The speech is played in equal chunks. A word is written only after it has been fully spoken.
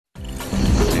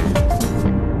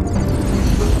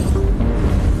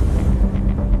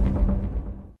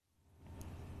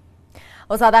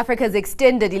Well, South Africa's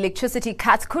extended electricity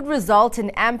cuts could result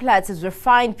in Amplats's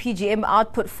refined PGM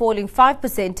output falling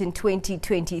 5% in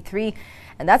 2023,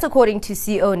 and that's according to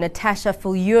CEO Natascha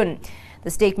Viljoen. The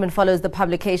statement follows the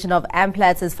publication of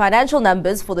Amplats's financial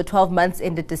numbers for the 12 months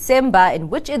ended December,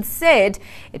 in which it said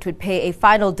it would pay a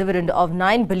final dividend of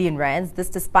 9 billion rands,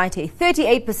 this despite a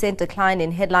 38% decline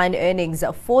in headline earnings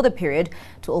for the period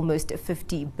to almost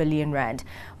 50 billion rand.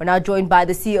 We're now joined by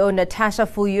the CEO, Natascha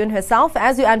Viljoen herself,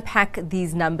 as we unpack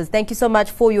these numbers. Thank you so much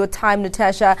for your time,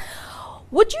 Natascha.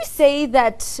 Would you say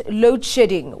that load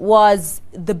shedding was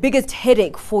the biggest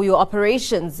headache for your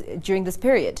operations during this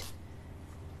period?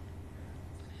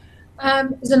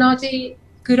 Zanati,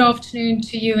 good afternoon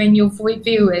to you and your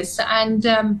viewers. And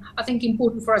I think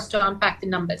important for us to unpack the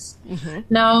numbers.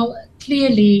 Now,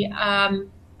 clearly,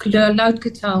 load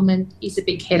curtailment is a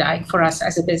big headache for us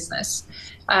as a business.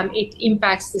 It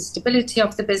impacts the stability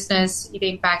of the business, it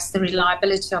impacts the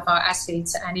reliability of our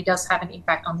assets, and it does have an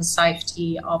impact on the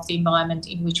safety of the environment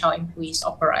in which our employees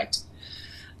operate.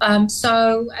 And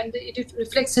it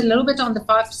reflects a little bit on the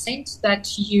 5%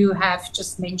 that you have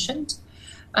just mentioned.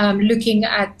 Looking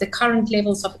at the current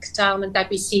levels of curtailment that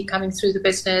we see coming through the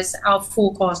business, our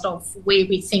forecast of where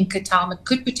we think curtailment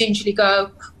could potentially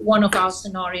go, one of our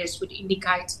scenarios would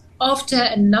indicate, after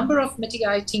a number of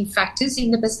mitigating factors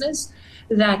in the business,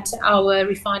 that our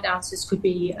refined ounces could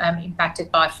be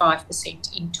impacted by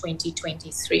 5% in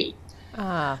 2023.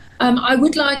 I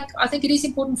think it is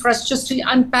important for us just to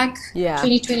unpack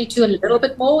 2022 a little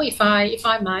bit more, if I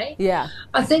may. Yeah.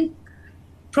 I think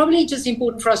probably just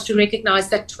important for us to recognize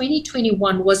that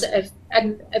 2021 was an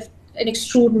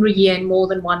extraordinary year in more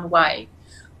than one way.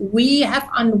 We have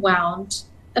unwound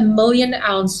 1 million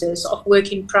ounces of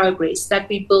work in progress that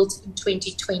we built in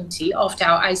 2020 after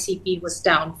our ACP was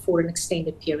down for an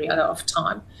extended period of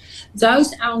time.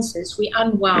 Those ounces we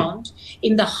unwound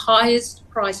in the highest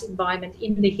price environment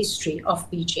in the history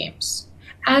of PGMs,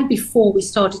 and before we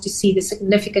started to see the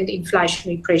significant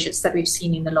inflationary pressures that we've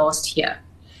seen in the last year.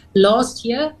 Last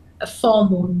year, a far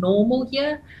more normal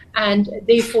year, and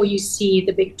therefore you see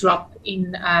the big drop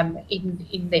in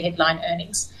the headline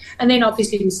earnings. And then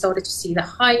obviously we started to see the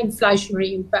high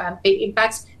inflationary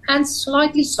impacts and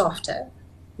slightly softer,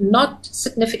 not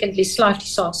significantly, slightly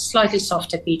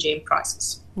softer PGM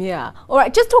prices. Yeah. All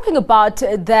right. Just talking about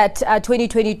that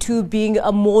 2022 being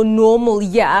a more normal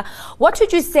year, what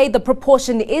would you say the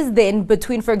proportion is then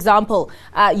between, for example,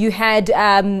 you had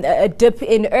a dip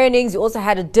in earnings, you also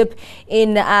had a dip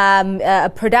in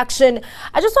production.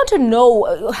 I just want to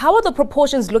know, how are the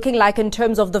proportions looking like in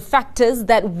terms of the factors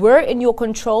that were in your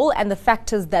control and the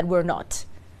factors that were not?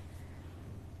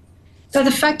 So the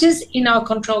factors in our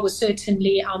control were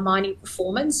certainly our mining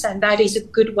performance, and that is a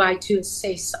good way to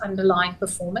assess underlying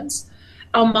performance.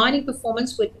 Our mining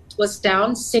performance was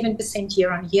down 7%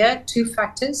 year on year. Two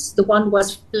factors. The one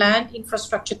was planned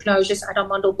infrastructure closures at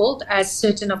Amandelbult as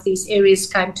certain of these areas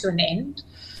came to an end.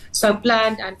 So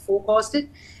planned and forecasted.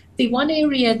 The one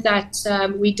area that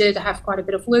we did have quite a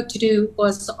bit of work to do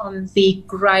was on the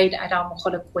grade at our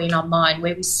Mogalakwena mine,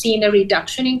 where we've seen a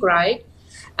reduction in grade.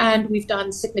 And we've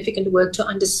done significant work to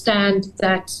understand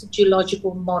that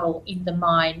geological model in the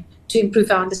mine to improve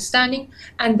our understanding.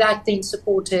 And that then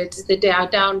supported our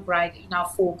downgrade in our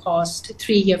forecast,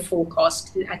 3-year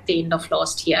forecast at the end of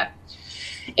last year.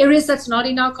 Areas that's not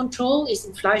in our control is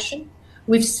inflation.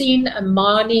 We've seen a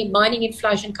mining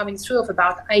inflation coming through of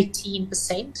about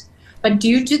 18%. But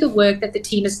due to the work that the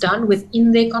team has done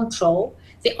within their control,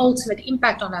 the ultimate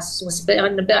impact on us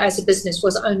as a business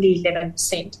was only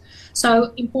 11%.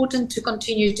 So important to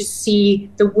continue to see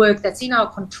the work that's in our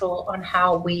control on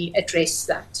how we address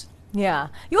that. Yeah.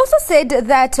 You also said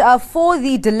that for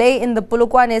the delay in the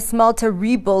Polokwane smelter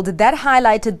rebuild, that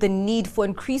highlighted the need for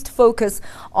increased focus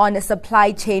on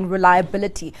supply chain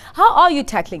reliability. How are you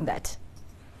tackling that?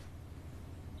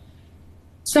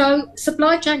 So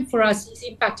supply chain for us is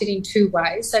impacted in two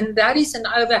ways, and that is an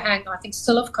overhang, I think,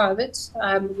 still of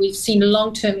COVID. We've seen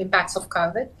long-term impacts of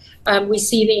COVID. We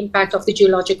see the impact of the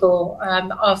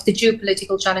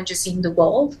geopolitical challenges in the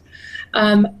world.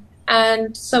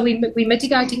 And so we're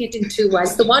mitigating it in two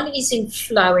ways. The one is in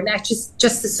flow, and that's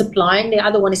just the supply, and the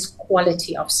other one is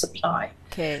quality of supply.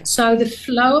 Okay. So the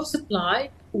flow of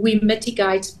supply, we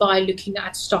mitigate by looking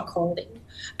at stock holding,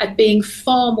 at being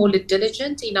far more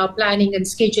diligent in our planning and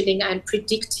scheduling and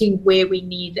predicting where we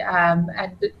need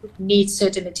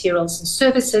certain materials and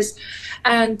services,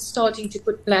 and starting to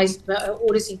put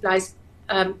orders in place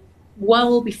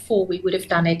well before we would have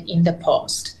done it in the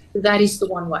past. That is the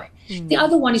one way. The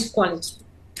other one is quality.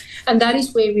 And that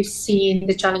is where we've seen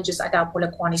the challenges at our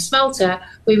Polokwane smelter,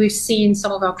 where we've seen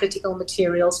some of our critical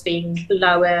materials being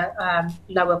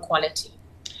lower quality.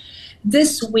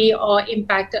 This we are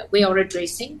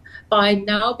addressing by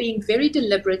now being very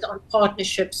deliberate on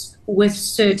partnerships with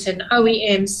certain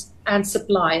OEMs and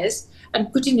suppliers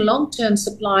and putting long-term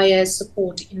supplier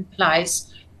support in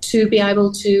place to be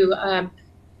able to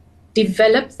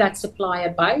develop that supplier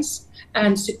base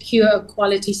and secure a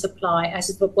quality supply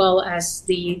as well as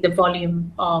the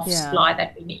volume of supply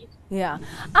that we need. Yeah.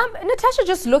 Natasha,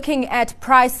 just looking at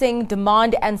pricing,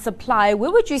 demand and supply,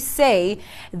 where would you say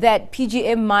that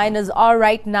PGM miners are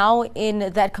right now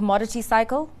in that commodity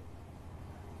cycle?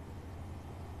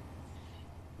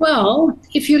 Well,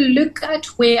 if you look at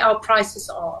where our prices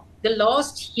are, the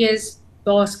last year's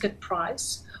basket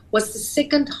price was the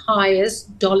second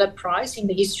highest dollar price in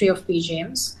the history of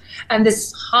PGMs and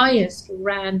the highest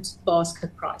rand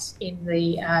basket price in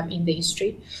the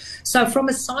history. So from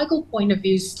a cycle point of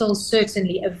view, still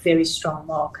certainly a very strong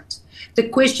market. The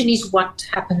question is what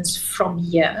happens from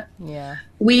here. Yeah.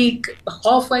 We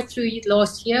halfway through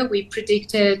last year, we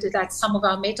predicted that some of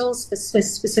our metals,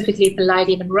 specifically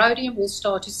palladium and rhodium, will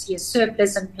start to see a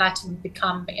surplus and platinum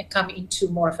come into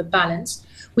more of a balance.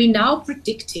 We're now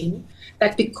predicting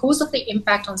that because of the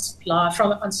impact on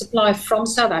supply from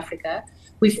South Africa,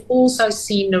 we've also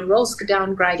seen Norilsk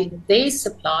downgrading their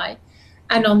supply.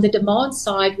 And on the demand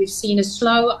side, we've seen a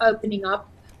slow opening up.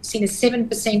 We've seen a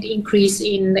 7% increase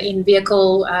in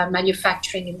vehicle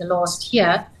manufacturing in the last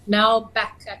year, now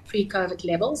back at pre-COVID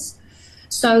levels.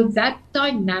 So that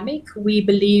dynamic, we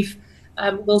believe,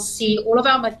 we'll see all of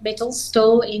our metals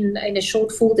still in a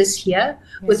shortfall this year,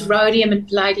 with rhodium and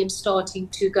palladium starting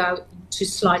to go into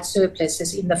slight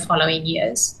surpluses in the following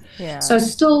years. Yeah. So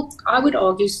still, I would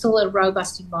argue, still a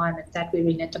robust environment that we're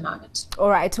in at the moment. All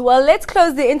right. Well, let's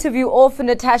close the interview off,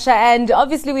 Natasha. And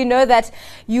obviously, we know that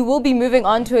you will be moving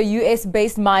on to a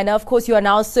US-based miner. Of course, you are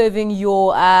now serving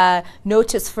your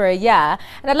notice for a year.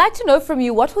 And I'd like to know from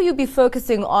you, what will you be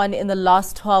focusing on in the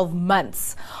last 12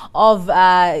 months of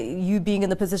you being in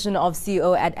the position of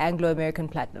CEO at Anglo American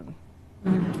Platinum?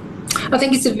 I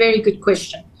think it's a very good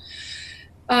question.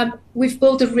 We've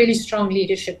built a really strong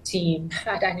leadership team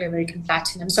at Anglo American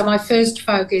Platinum. So my first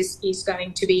focus is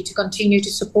going to be to continue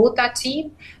to support that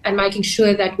team and making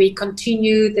sure that we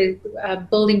continue the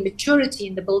building maturity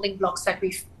in the building blocks that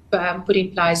we've put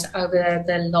in place over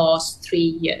the last 3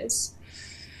 years.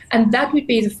 And that would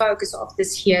be the focus of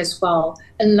this year as well.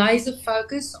 A laser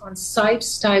focus on safe,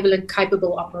 stable and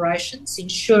capable operations,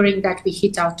 ensuring that we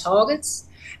hit our targets,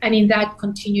 and in that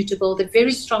continue to build a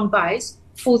very strong base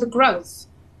for the growth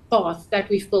path that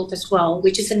we've built as well,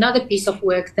 which is another piece of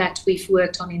work that we've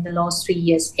worked on in the last 3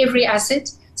 years. Every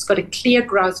asset has got a clear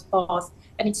growth path,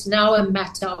 and it's now a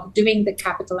matter of doing the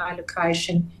capital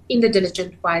allocation in the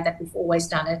diligent way that we've always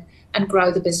done it and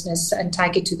grow the business and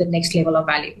take it to the next level of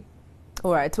value.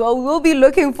 All right. Well, we'll be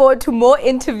looking forward to more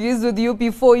interviews with you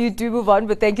before you do move on.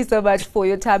 But thank you so much for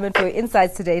your time and for your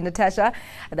insights today, Natasha.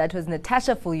 And that was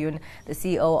Natasha Viljoen, the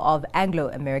CEO of Anglo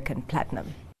American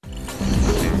Platinum.